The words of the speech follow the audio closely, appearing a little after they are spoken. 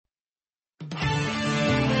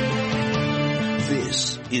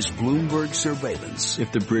This is Bloomberg Surveillance.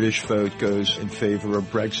 If the British vote goes in favor of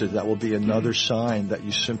Brexit, that will be another sign that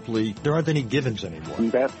there aren't any givens anymore.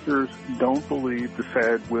 Investors don't believe the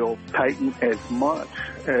Fed will tighten as much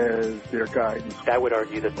as their guidance. I would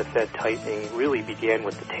argue that the Fed tightening really began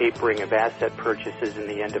with the tapering of asset purchases and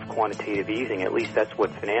the end of quantitative easing. At least that's what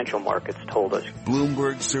financial markets told us.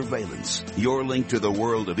 Bloomberg Surveillance, your link to the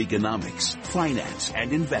world of economics, finance,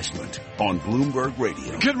 and investment on Bloomberg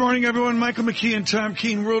Radio. Good morning, everyone. Michael McKee and Tom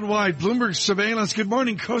Keene worldwide. Bloomberg Surveillance. Good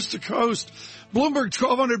morning, coast to coast. Bloomberg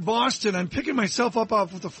 1200 Boston. I'm picking myself up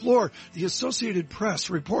off of the floor. The Associated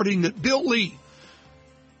Press reporting that Bill Lee,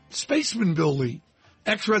 Spaceman Bill Lee,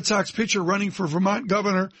 ex-Red Sox pitcher running for Vermont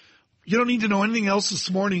governor. You don't need to know anything else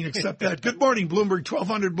this morning except that. Good morning, Bloomberg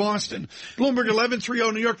 1200 Boston. Bloomberg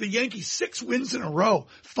 1130 New York. The Yankees 6 wins in a row.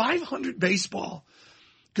 500 baseball.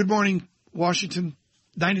 Good morning, Washington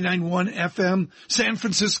 99.1 FM, San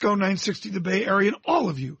Francisco 960 the Bay Area, and all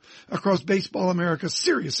of you across Baseball America,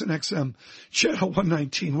 Sirius and XM, Channel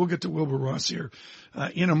 119. We'll get to Wilbur Ross here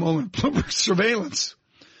in a moment. Bloomberg Surveillance.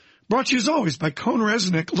 Brought to you as always by Cone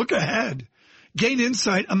Resnick. Look ahead. Gain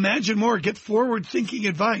insight, imagine more, get forward-thinking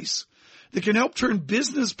advice that can help turn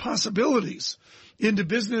business possibilities into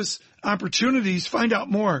business opportunities. Find out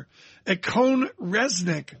more at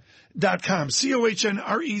ConeResnick.com,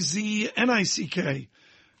 CohnReznick,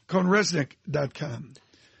 ConeResnick.com.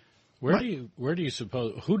 Who do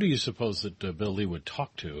you suppose that Bill Lee would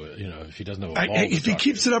talk to, if he doesn't have a ball if he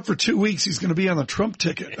keeps it up for 2 weeks, he's going to be on the Trump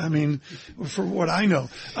ticket. I mean, for what I know.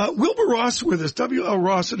 Wilbur Ross with us, W.L.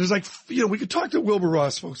 Ross. It is like, we could talk to Wilbur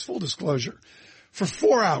Ross, folks, full disclosure, for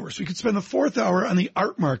 4 hours. We could spend the fourth hour on the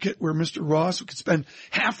art market where Mr. Ross, we could spend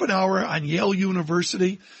half an hour on Yale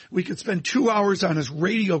University. We could spend 2 hours on his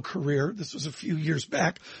radio career. This was a few years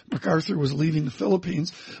back. MacArthur was leaving the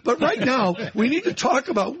Philippines. But right now, we need to talk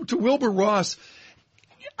to Wilbur Ross.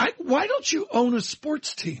 Why don't you own a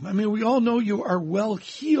sports team? I mean, we all know you are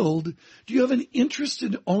well-heeled. Do you have an interest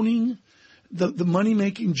in owning the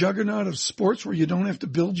money-making juggernaut of sports where you don't have to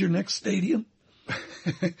build your next stadium?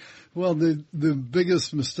 Well, the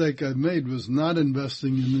biggest mistake I made was not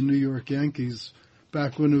investing in the New York Yankees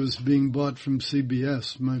back when it was being bought from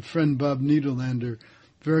CBS. My friend Bob Niederlander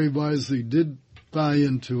very wisely did buy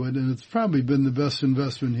into it, and it's probably been the best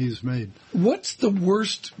investment he's made. What's the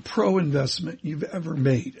worst pro investment you've ever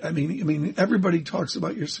made? I mean, everybody talks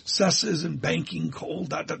about your successes and banking coal,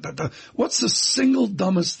 What's the single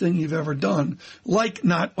dumbest thing you've ever done, like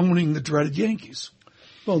not owning the dreaded Yankees?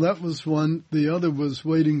 Well, that was one. The other was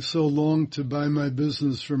waiting so long to buy my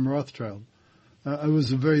business from Rothschild. I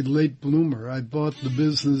was a very late bloomer. I bought the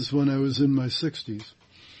business when I was in my 60s.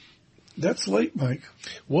 That's late, Mike.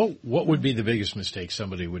 What would be the biggest mistake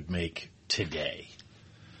somebody would make today?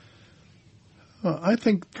 I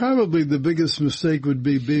think probably the biggest mistake would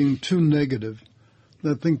be being too negative.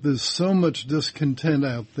 I think there's so much discontent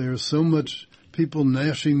out there, so much people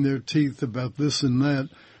gnashing their teeth about this and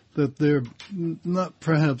that they're not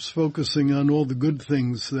perhaps focusing on all the good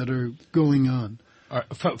things that are going on.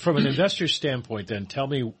 From an investor's standpoint, then, tell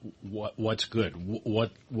me what's good.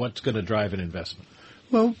 What's going to drive an investment?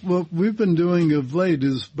 Well, what we've been doing of late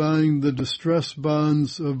is buying the distressed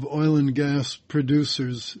bonds of oil and gas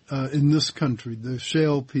producers in this country, the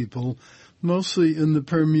shale people, mostly in the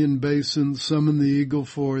Permian Basin, some in the Eagle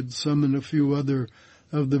Ford, some in a few other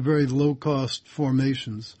of the very low-cost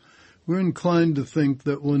formations. We're inclined to think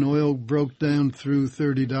that when oil broke down through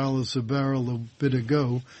 $30 a barrel a bit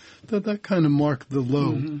ago, that kind of marked the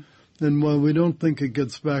low. Mm-hmm. And while we don't think it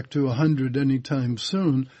gets back to 100 anytime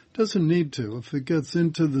soon, it doesn't need to. If it gets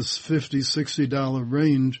into this $50, $60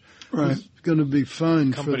 range, right, it's going to be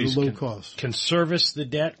fine companies for the low cost. Can service the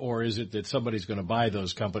debt, or is it that somebody's going to buy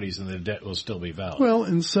those companies and the debt will still be valid? Well,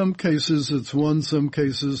 in some cases it's one. Some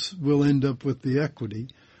cases we'll end up with the equity.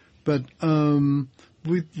 But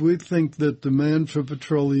we think that demand for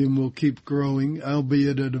petroleum will keep growing,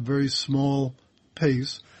 albeit at a very small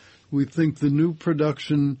pace. We think the new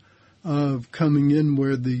production coming in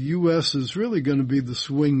where the U.S. is really going to be the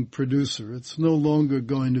swing producer. It's no longer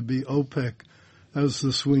going to be OPEC as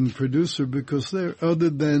the swing producer because other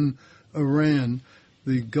than Iran,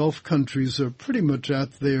 the Gulf countries are pretty much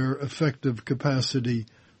at their effective capacity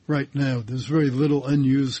right now. There's very little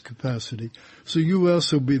unused capacity. So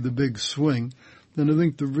U.S. will be the big swing. And I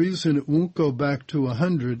think the reason it won't go back to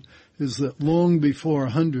 100 is that long before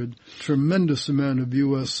 100, tremendous amount of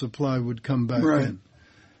U.S. supply would come back in.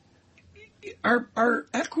 Are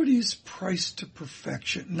equities priced to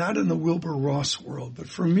perfection? Not in the Wilbur Ross world, but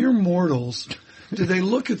for mere mortals, do they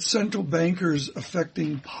look at central bankers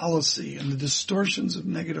affecting policy and the distortions of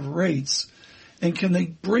negative rates And can they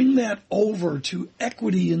bring that over to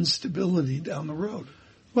equity and stability down the road?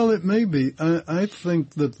 Well, it may be. I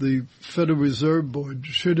think that the Federal Reserve Board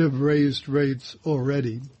should have raised rates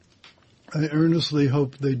already. I earnestly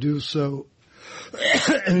hope they do so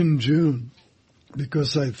in June,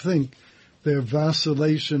 because I think their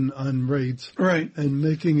vacillation on rates and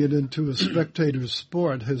making it into a spectator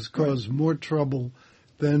sport has caused more trouble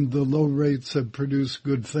than the low rates have produced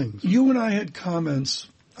good things. You and I had comments,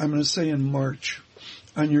 I'm going to say in March,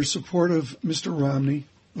 on your support of Mr. Romney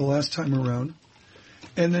the last time around,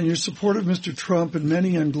 and then your support of Mr. Trump, and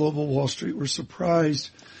many on Global Wall Street were surprised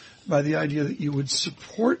by the idea that you would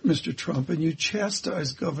support Mr. Trump and you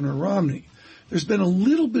chastised Governor Romney. There's been a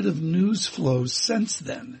little bit of news flow since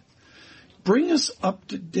then. Bring us up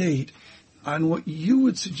to date on what you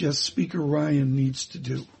would suggest Speaker Ryan needs to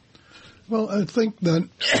do. Well, I think that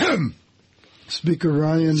Speaker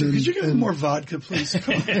Ryan... So could you give me more vodka, please?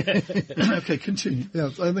 Come on. Okay, continue.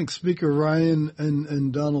 Yes, I think Speaker Ryan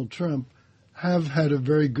and Donald Trump have had a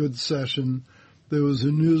very good session. There was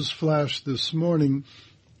a news flash this morning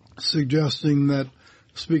suggesting that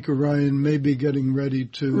Speaker Ryan may be getting ready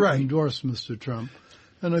to endorse Mr. Trump.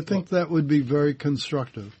 And I think that would be very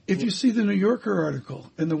constructive. If you see the New Yorker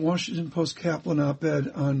article and the Washington Post Kaplan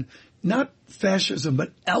op-ed on not fascism,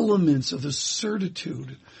 but elements of the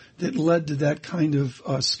certitude that led to that kind of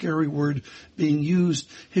scary word being used,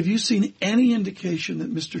 have you seen any indication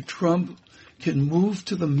that Mr. Trump can move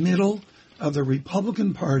to the middle of the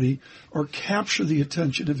Republican Party or capture the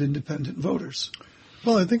attention of independent voters?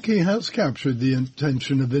 Well, I think he has captured the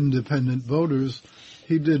attention of independent voters.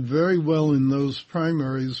 He did very well in those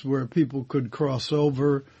primaries where people could cross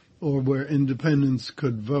over or where independents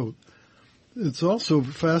could vote. It's also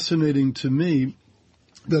fascinating to me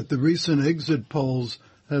that the recent exit polls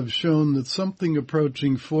have shown that something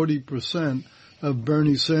approaching 40% of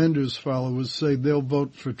Bernie Sanders followers say they'll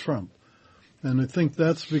vote for Trump. And I think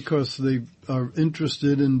that's because they are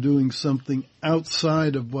interested in doing something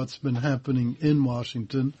outside of what's been happening in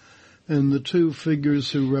Washington. And the two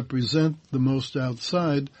figures who represent the most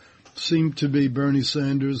outside seem to be Bernie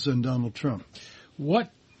Sanders and Donald Trump.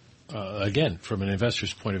 What, again, from an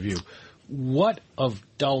investor's point of view, what of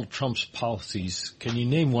Donald Trump's policies, can you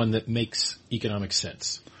name one that makes economic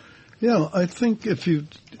sense? Yeah, I think if you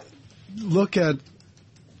look at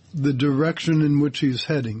the direction in which he's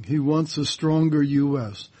heading, he wants a stronger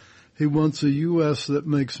U.S. He wants a U.S. that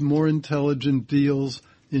makes more intelligent deals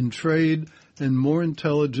in trade and more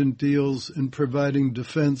intelligent deals in providing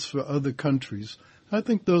defense for other countries. I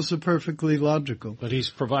think those are perfectly logical. But he's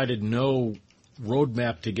provided no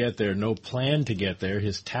roadmap to get there, no plan to get there.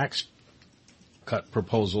 His tax cut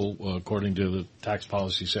proposal, according to the Tax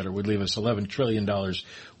Policy Center, would leave us $11 trillion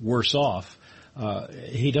worse off.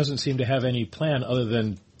 He doesn't seem to have any plan other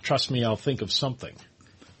than, trust me, I'll think of something.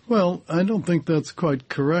 Well, I don't think that's quite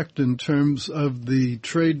correct in terms of the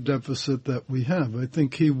trade deficit that we have. I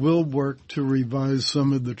think he will work to revise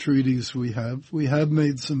some of the treaties we have. We have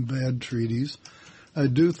made some bad treaties. I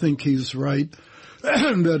do think he's right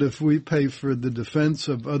that if we pay for the defense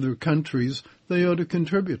of other countries, they ought to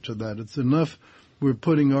contribute to that. It's enough we're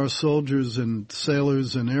putting our soldiers and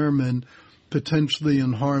sailors and airmen potentially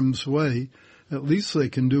in harm's way. At least they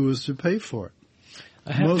can do is to pay for it.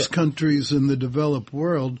 Most countries in the developed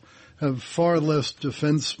world have far less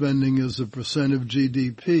defense spending as a percent of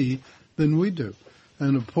GDP than we do.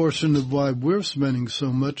 And a portion of why we're spending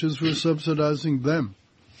so much is we're subsidizing them.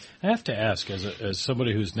 I have to ask, as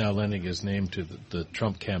somebody who's now lending his name to the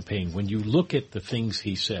Trump campaign, when you look at the things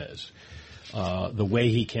he says, the way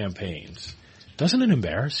he campaigns, doesn't it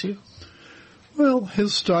embarrass you? Well,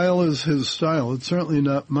 his style is his style. It's certainly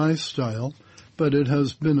not my style, but it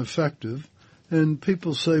has been effective. And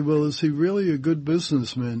people say, well, is he really a good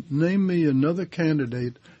businessman? Name me another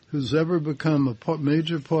candidate who's ever become a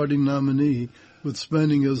major party nominee with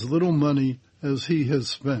spending as little money as he has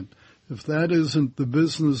spent. If that isn't the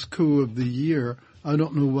business coup of the year, I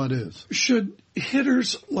don't know what is. Should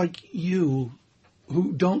hitters like you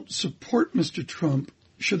who don't support Mr. Trump,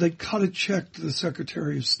 should they cut a check to the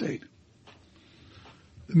Secretary of State?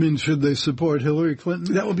 I mean, should they support Hillary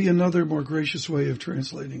Clinton? That would be another more gracious way of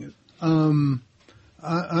translating it.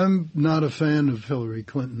 I'm not a fan of Hillary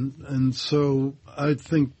Clinton, and so I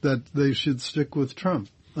think that they should stick with Trump.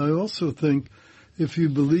 I also think if you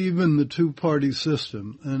believe in the two-party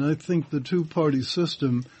system, and I think the two-party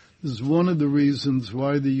system is one of the reasons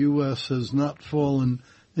why the U.S. has not fallen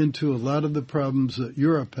into a lot of the problems that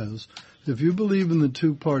Europe has. If you believe in the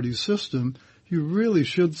two-party system, you really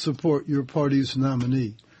should support your party's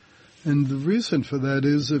nominee. And the reason for that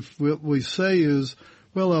is if what we say is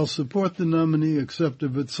well, I'll support the nominee except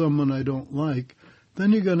if it's someone I don't like,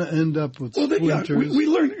 then you're going to end up with splinters. We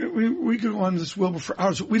learned, we could go on this, Wilbur, for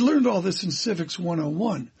hours. We learned all this in Civics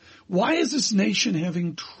 101. Why is this nation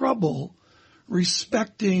having trouble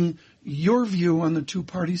respecting your view on the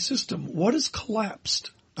two-party system? What has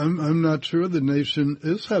collapsed? I'm not sure the nation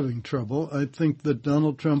is having trouble. I think that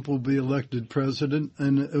Donald Trump will be elected president,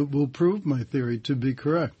 and it will prove my theory to be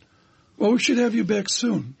correct. Well, we should have you back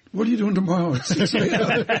soon. What are you doing tomorrow at 6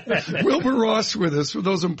 a.m.? Wilbur Ross with us with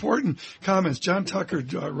those important comments. John Tucker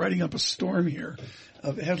writing up a storm here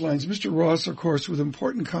of headlines. Mr. Ross, of course, with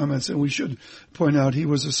important comments, and we should point out he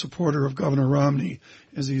was a supporter of Governor Romney,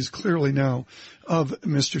 as he is clearly now, of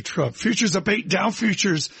Mr. Trump. Futures up 8, Dow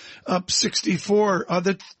futures up 64.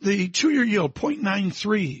 The 2-year yield,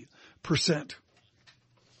 0.93%.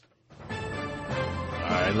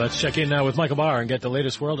 All right, let's check in now with Michael Barr and get the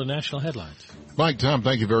latest world and national headlines. Mike, Tom,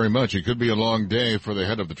 thank you very much. It could be a long day for the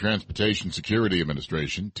head of the Transportation Security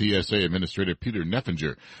Administration. TSA Administrator Peter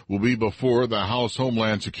Neffenger will be before the House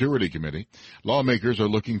Homeland Security Committee. Lawmakers are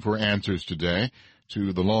looking for answers today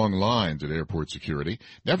to the long lines at airport security.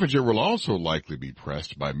 Neffenger will also likely be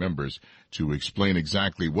pressed by members to explain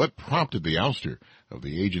exactly what prompted the ouster of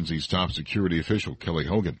the agency's top security official, Kelly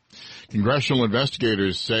Hogan. Congressional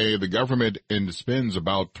investigators say the government spends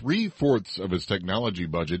about 3/4 of its technology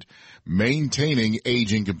budget maintaining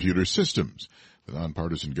aging computer systems. The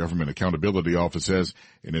Nonpartisan Government Accountability Office says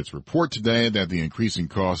in its report today that the increasing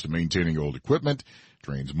cost of maintaining old equipment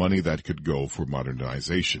drains money that could go for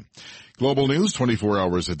modernization. Global news 24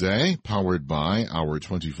 hours a day, powered by our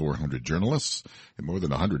 2,400 journalists in more than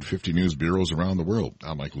 150 news bureaus around the world.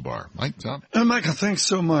 I'm Mike LaBarre. Mike, Tom? Michael, thanks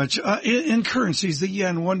so much. In currencies, the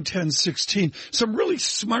yen 110.16. Some really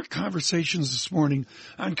smart conversations this morning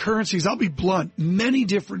on currencies. I'll be blunt. Many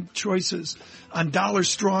different choices on dollar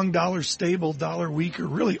strong, dollar stable, dollar weaker,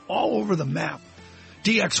 really all over the map.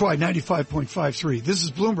 DXY 95.53. This is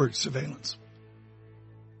Bloomberg Surveillance.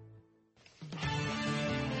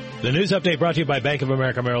 The news update brought to you by Bank of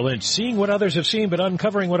America Merrill Lynch. Seeing what others have seen, but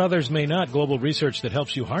uncovering what others may not. Global research that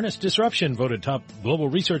helps you harness disruption. Voted top global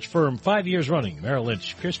research firm 5 years running. Merrill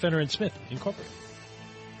Lynch, Pierce, Fenner & Smith, Incorporated.